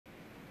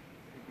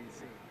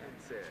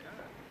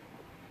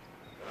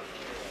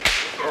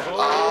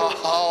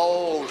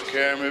Oh,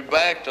 carry me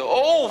back to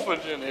old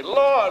Virginia,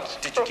 Lord.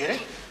 Did you get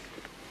it?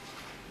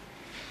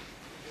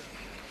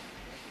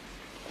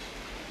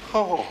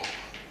 Oh,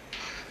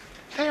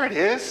 there it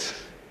is.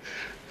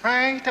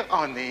 Right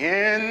on the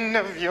end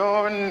of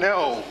your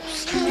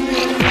nose.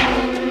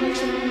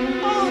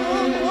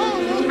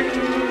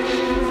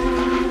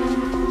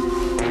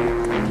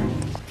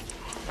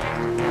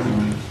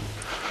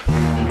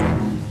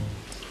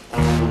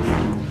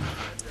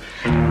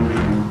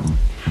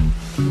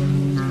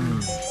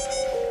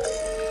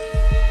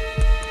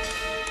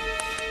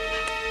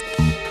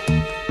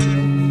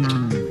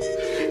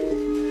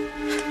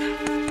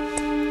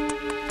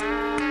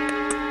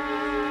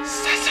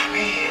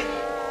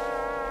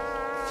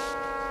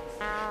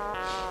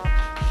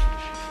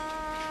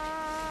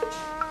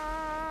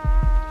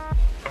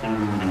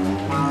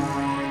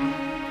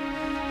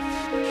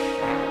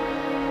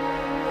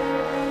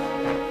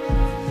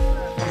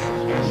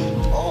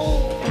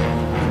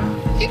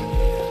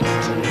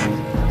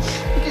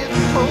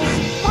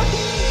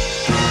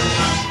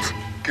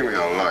 Give me a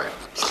light.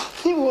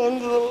 He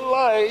wanted a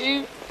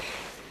light.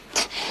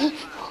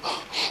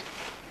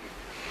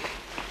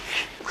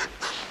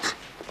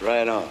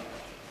 Right on.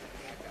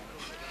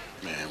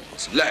 Man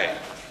wants a light.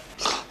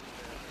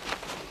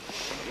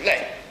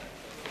 Light.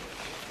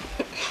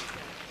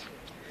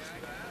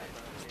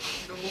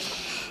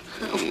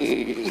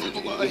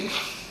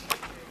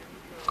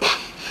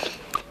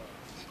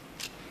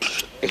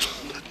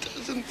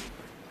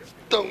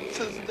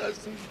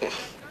 Doesn't.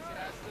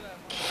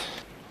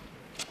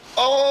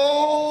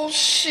 Oh,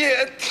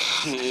 shit.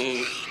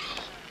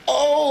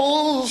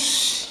 Oh,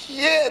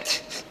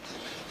 shit.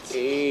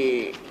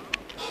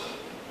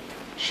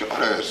 Short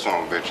ass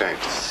son of a bitch,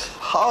 ain't you?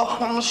 Oh,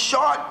 I'm a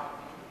short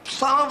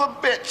son of a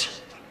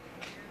bitch.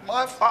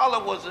 My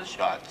father was a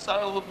short son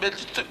of a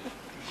bitch, too.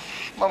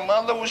 My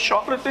mother was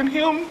shorter than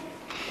him.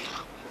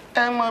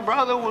 And my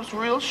brother was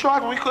real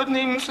short. We couldn't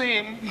even see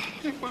him.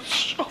 He was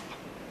short.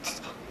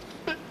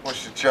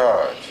 What's your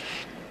charge?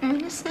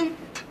 Innocent.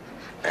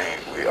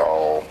 Ain't we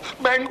all?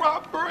 Bank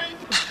robbery.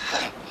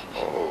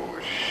 Oh,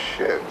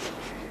 shit.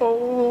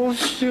 Oh,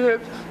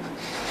 shit.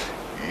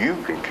 You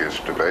can kiss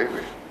the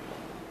baby.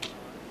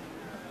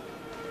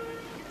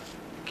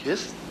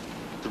 Kiss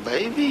the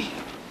baby?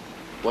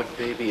 What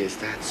baby is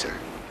that, sir?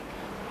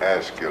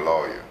 Ask your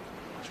lawyer.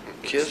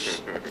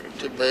 Kiss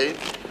the baby?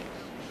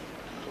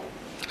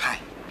 Hi.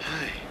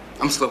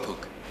 I'm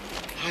Slowpoke.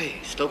 Hi,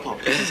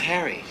 Slowpoke. This is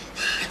Harry.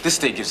 This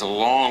state gives the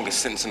longest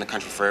sentence in the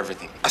country for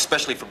everything,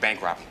 especially for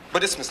bank robbing.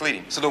 But it's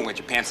misleading, so don't wet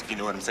your pants if you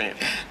know what I'm saying.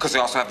 Because they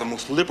also have the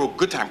most liberal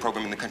good time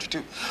program in the country,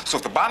 too. So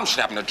if the bottom should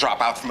happen to drop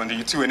out from under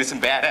you two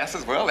innocent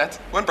badasses, well, that's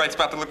one bright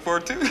spot to look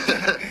forward to.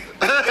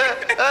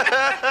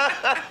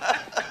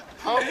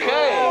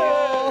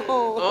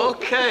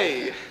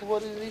 Okay.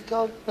 What is he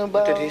talking about?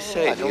 What did he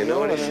say? Do you know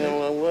what he said?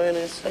 What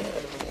did he say?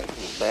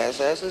 Bass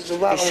asses, the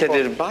bottom He said, fall.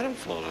 did the bottom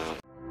fall out?